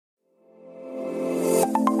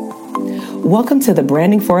Welcome to the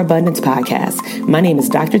Branding for Abundance podcast. My name is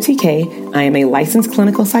Dr. TK. I am a licensed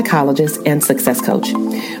clinical psychologist and success coach.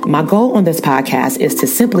 My goal on this podcast is to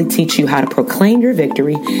simply teach you how to proclaim your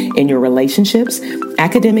victory in your relationships,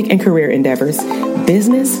 academic and career endeavors,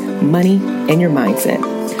 business, money, and your mindset.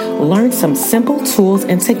 Learn some simple tools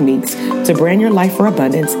and techniques to brand your life for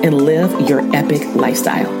abundance and live your epic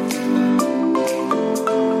lifestyle.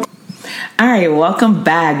 All right, welcome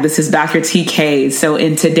back. This is Dr. TK. So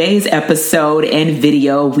in today's episode and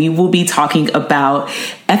video, we will be talking about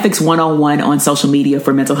Ethics 101 on social media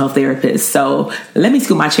for mental health therapists. So let me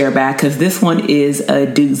scoot my chair back because this one is a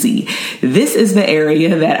doozy. This is the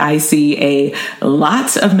area that I see a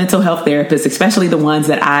lot of mental health therapists, especially the ones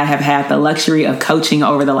that I have had the luxury of coaching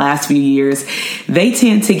over the last few years. They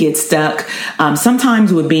tend to get stuck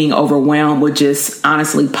sometimes with being overwhelmed with just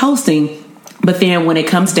honestly posting. But then when it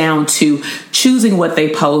comes down to choosing what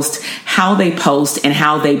they post, how they post, and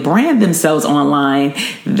how they brand themselves online,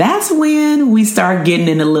 that's when we start getting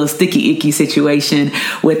in a little sticky, icky situation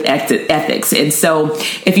with ethics. And so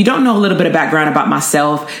if you don't know a little bit of background about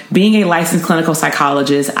myself, being a licensed clinical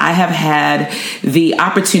psychologist, I have had the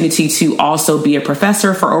opportunity to also be a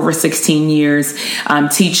professor for over 16 years,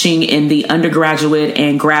 teaching in the undergraduate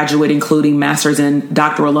and graduate, including master's and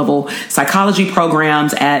doctoral level psychology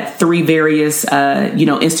programs at three various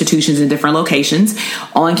institutions in different locations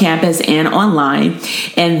on campus and online.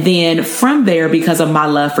 And then from there, because of my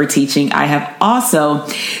love for teaching, I have also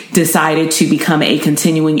decided to become a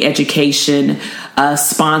continuing education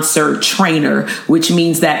sponsored trainer, which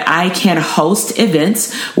means that I can host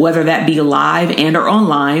events, whether that be live and or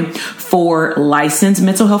online, for licensed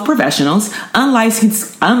mental health professionals.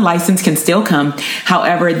 Unlicensed can still come.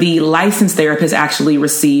 However, the licensed therapists actually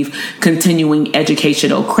receive continuing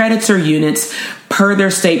educational credits or units per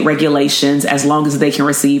their state regulations, as long as they can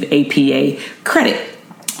receive APA credit.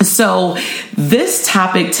 So this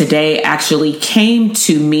topic today actually came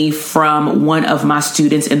to me from one of my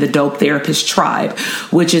students in the Dope Therapist Tribe,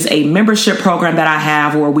 which is a membership program that I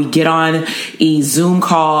have where we get on a Zoom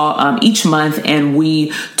call each month and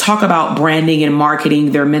we talk about branding and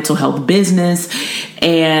marketing their mental health business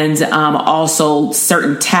and also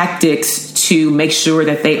certain tactics to make sure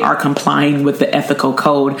that they are complying with the ethical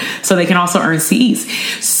code so they can also earn CEs.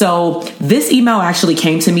 So this email actually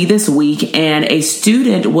came to me this week, and a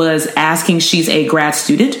student was asking, she's a grad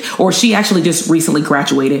student, or she actually just recently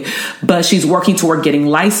graduated, but she's working toward getting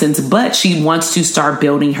licensed, but she wants to start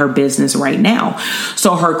building her business right now.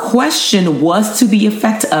 So her question was to the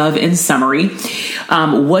effect of, in summary,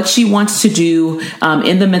 what she wants to do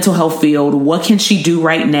in the mental health field, what can she do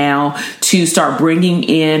right now to start bringing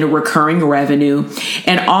in recurring revenue.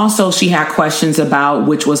 And also she had questions about,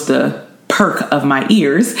 which was the perk of my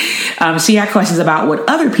ears, she had questions about what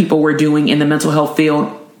other people were doing in the mental health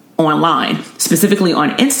field online, specifically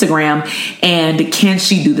on Instagram, and can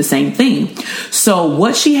she do the same thing? So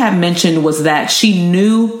what she had mentioned was that she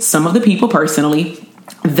knew some of the people personally.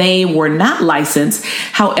 They were not licensed.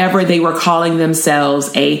 However, they were calling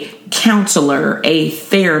themselves a counselor, a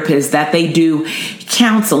therapist, that they do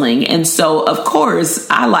counseling. And so, of course,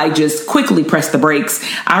 I just quickly pressed the brakes.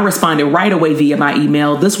 I responded right away via my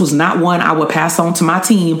email. This was not one I would pass on to my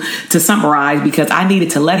team to summarize because I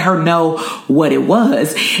needed to let her know what it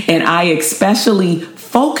was. And I especially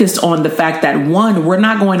focused on the fact that, one, we're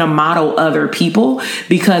not going to model other people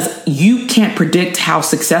because you can't predict how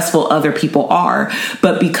successful other people are.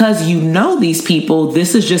 But because you know these people,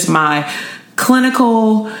 this is just my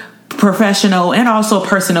clinical, professional, and also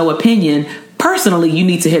personal opinion. Personally, you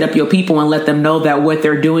need to hit up your people and let them know that what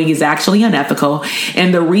they're doing is actually unethical.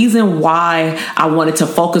 And the reason why I wanted to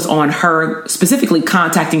focus on her specifically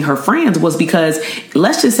contacting her friends was because,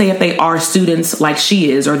 let's just say if they are students like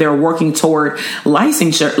she is, or they're working toward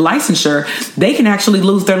licensure, they can actually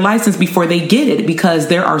lose their license before they get it, because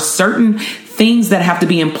there are certain things that have to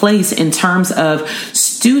be in place in terms of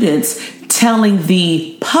students telling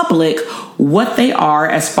the public what they are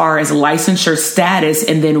as far as licensure status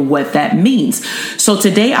and then what that means. So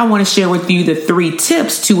today I want to share with you the 3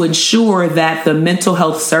 tips to ensure that the mental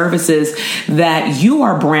health services that you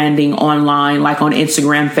are branding online, like on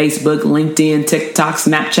Instagram, Facebook, LinkedIn, TikTok,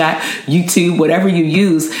 Snapchat, YouTube, whatever you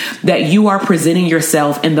use, that you are presenting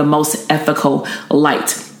yourself in the most ethical light.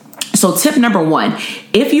 So tip number 1,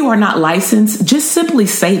 if you are not licensed, just simply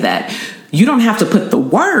say that. You don't have to put the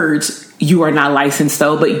words "you are not licensed"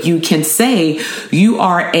 though, but you can say you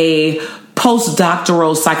are a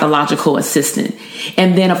postdoctoral psychological assistant.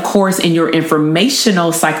 And then, of course, in your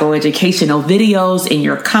informational psychoeducational videos, in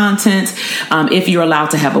your content, if you're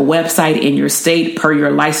allowed to have a website in your state per your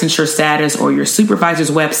licensure status or your supervisor's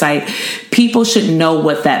website, people should know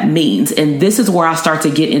what that means. And this is where I start to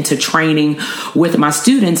get into training with my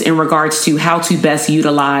students in regards to how to best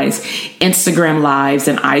utilize Instagram Lives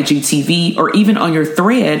and IGTV, or even on your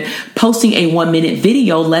thread, posting a 1-minute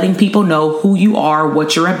video, letting people know who you are,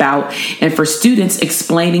 what you're about, and for students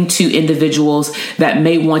explaining to individuals that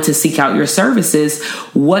may want to seek out your services,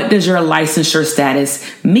 what does your licensure status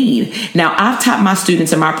mean? Now, I've taught my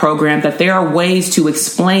students in my program that there are ways to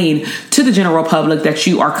explain to the general public that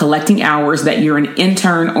you are collecting hours, that you're an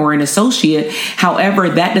intern or an associate. However,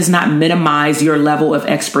 that does not minimize your level of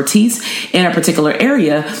expertise in a particular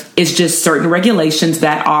area. It's just certain regulations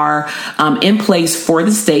that are in place for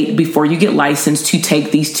the state before you get licensed to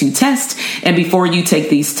take these 2 tests. And before you take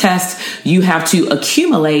these tests, you have to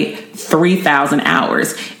accumulate 3,000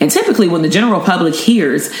 hours. And typically when the general public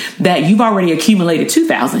hears that you've already accumulated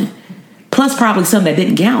 2,000, plus probably some that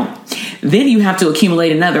didn't count, then you have to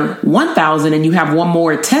accumulate another 1,000 and you have one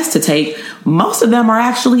more test to take. Most of them are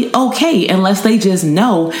actually okay, unless they just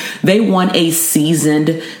know they want a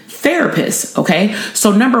seasoned therapist. Okay.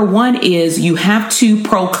 So number 1 is you have to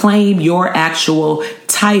proclaim your actual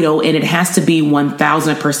title, and it has to be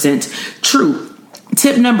 1,000% true.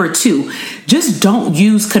 Tip number 2, just don't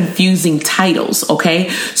use confusing titles, okay?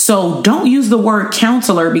 So don't use the word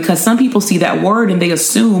counselor, because some people see that word and they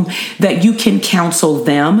assume that you can counsel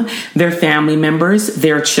them, their family members,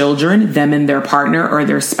 their children, them and their partner or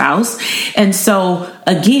their spouse. And so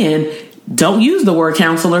again, don't use the word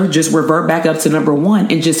counselor. Just revert back up to number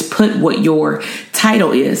 1 and just put what your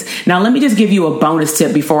title is. Now, let me just give you a bonus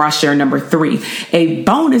tip before I share number 3. A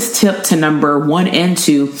bonus tip to number 1 and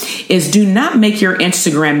 2 is do not make your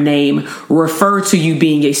Instagram name refer to you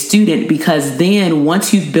being a student, because then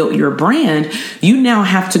once you've built your brand, you now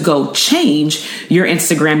have to go change your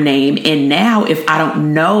Instagram name. And now if I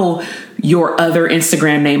don't know your other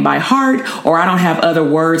Instagram name by heart, or I don't have other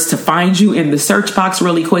words to find you in the search box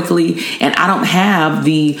really quickly, and I don't have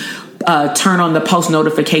the turn on the post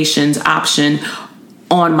notifications option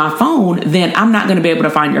on my phone, then I'm not going to be able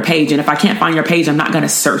to find your page. And if I can't find your page, I'm not going to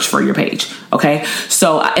search for your page. Okay.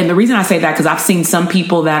 So, and the reason I say that, because I've seen some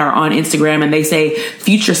people that are on Instagram and they say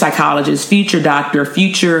future psychologist, future doctor,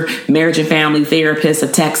 future marriage and family therapist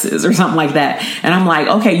of Texas, or something like that. And I'm like,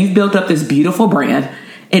 okay, you've built up this beautiful brand,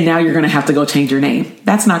 and now you're going to have to go change your name.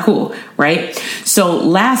 That's not cool, right? So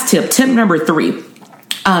last tip number 3,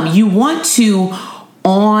 you want to,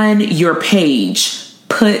 on your page,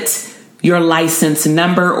 put your license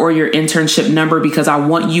number or your internship number, because I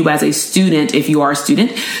want you as a student, if you are a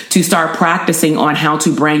student, to start practicing on how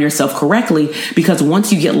to brand yourself correctly, because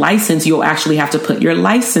once you get licensed, you'll actually have to put your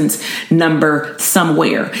license number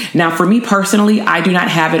somewhere. Now, for me personally, I do not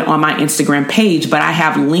have it on my Instagram page, but I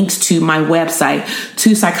have links to my website,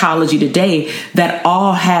 to Psychology Today, that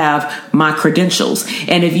all have my credentials.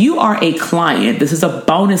 And if you are a client, this is a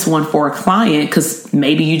bonus one for a client, because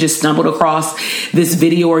maybe you just stumbled across this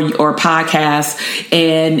video or podcast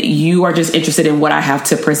and you are just interested in what I have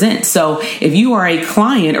to present. So if you are a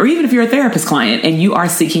client, or even if you're a therapist client and you are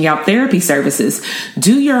seeking out therapy services,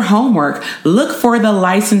 do your homework. Look for the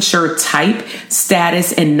licensure type,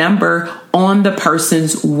 status, and number on the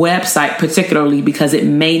person's website, particularly because it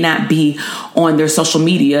may not be on their social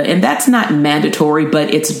media. And that's not mandatory,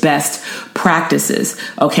 but it's best practices.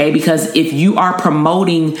 Okay. Because if you are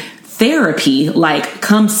promoting therapy, like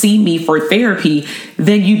come see me for therapy,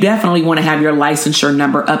 then you definitely want to have your licensure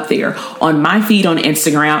number up there. On my feed on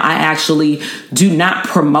Instagram, I actually do not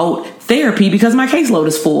promote therapy because my caseload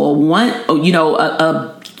is full.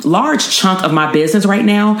 A large chunk of my business right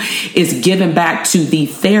now is given back to the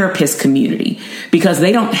therapist community, because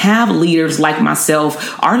they don't have leaders like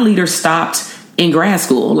myself. Our leaders stopped in grad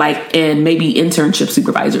school, and maybe internship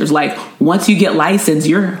supervisors. Once you get licensed,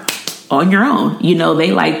 you're on your own.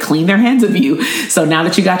 They clean their hands of you. So now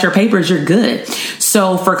that you got your papers, you're good.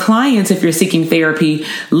 So for clients, if you're seeking therapy,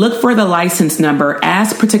 look for the license number,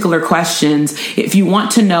 ask particular questions. If you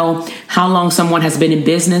want to know how long someone has been in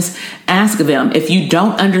business, ask them. If you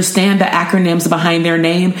don't understand the acronyms behind their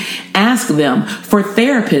name, ask them. For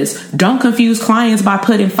therapists, don't confuse clients by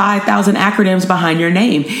putting 5,000 acronyms behind your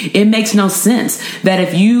name. It makes no sense that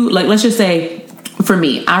if you, let's just say, for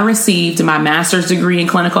me, I received my master's degree in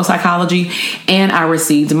clinical psychology and I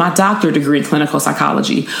received my doctorate degree in clinical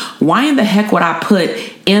psychology. Why in the heck would I put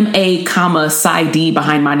MA, PsyD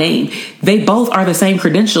behind my name? They both are the same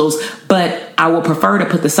credentials, but I will prefer to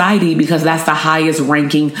put the PsyD because that's the highest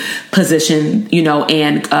ranking position,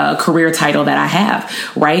 and career title that I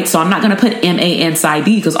have, right? So I'm not going to put MA and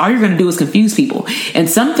PsyD because all you're going to do is confuse people. And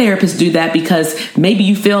some therapists do that because maybe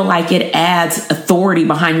you feel like it adds authority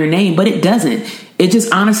behind your name, but it doesn't. It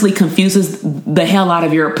just honestly confuses the hell out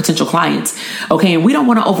of your potential clients. Okay. And we don't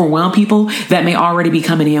want to overwhelm people that may already be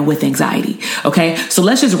coming in with anxiety. Okay. So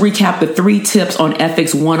let's just recap the 3 tips on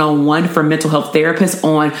Ethics 101 for mental health therapists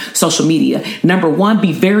on social media. Number 1,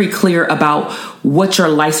 be very clear about what your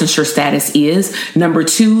licensure status is. Number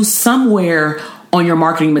 2, somewhere on your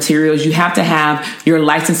marketing materials, you have to have your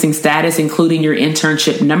licensing status, including your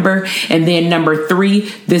internship number. And then number 3,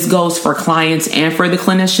 this goes for clients and for the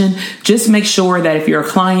clinician. Just make sure that if you're a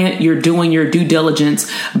client, you're doing your due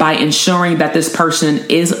diligence by ensuring that this person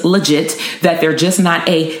is legit, that they're just not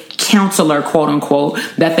a counselor, quote unquote,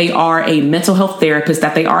 that they are a mental health therapist,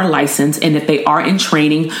 that they are licensed, and if they are in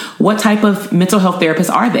training, what type of mental health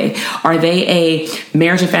therapist are they? Are they a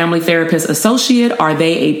marriage and family therapist associate? Are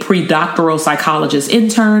they a pre-doctoral psychologist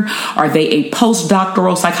intern? Are they a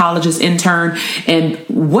postdoctoral psychologist intern? And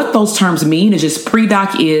what those terms mean is just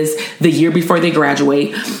pre-doc is the year before they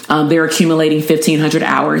graduate. They're accumulating 1,500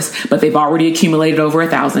 hours, but they've already accumulated over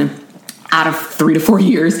 1,000 out of 3 to 4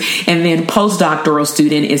 years. And then postdoctoral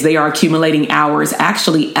student is they are accumulating hours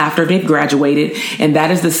actually after they've graduated. And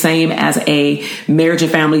that is the same as a marriage and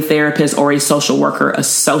family therapist or a social worker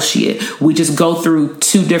associate. We just go through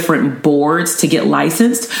 2 different boards to get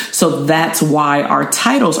licensed. So that's why our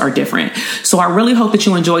titles are different. So I really hope that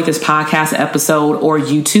you enjoyed this podcast episode or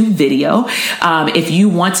YouTube video. If you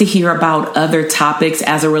want to hear about other topics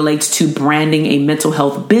as it relates to branding a mental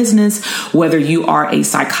health business, whether you are a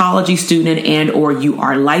psychology student and or you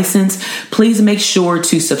are licensed, please make sure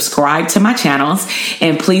to subscribe to my channels,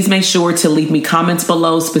 and please make sure to leave me comments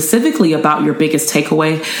below specifically about your biggest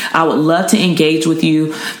takeaway. I would love to engage with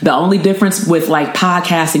you. The only difference with like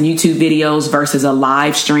podcasts and YouTube videos versus a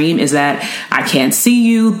live stream is that I can't see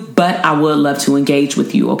you, but I would love to engage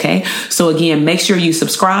with you. Okay. So again, make sure you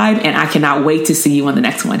subscribe, and I cannot wait to see you on the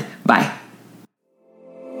next one. Bye.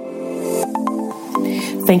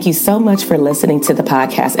 Thank you so much for listening to the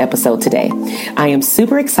podcast episode today. I am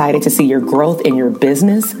super excited to see your growth in your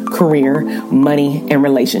business, career, money, and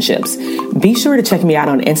relationships. Be sure to check me out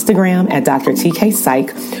on Instagram at Dr. TK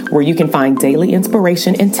Psych, where you can find daily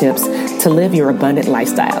inspiration and tips to live your abundant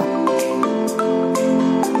lifestyle.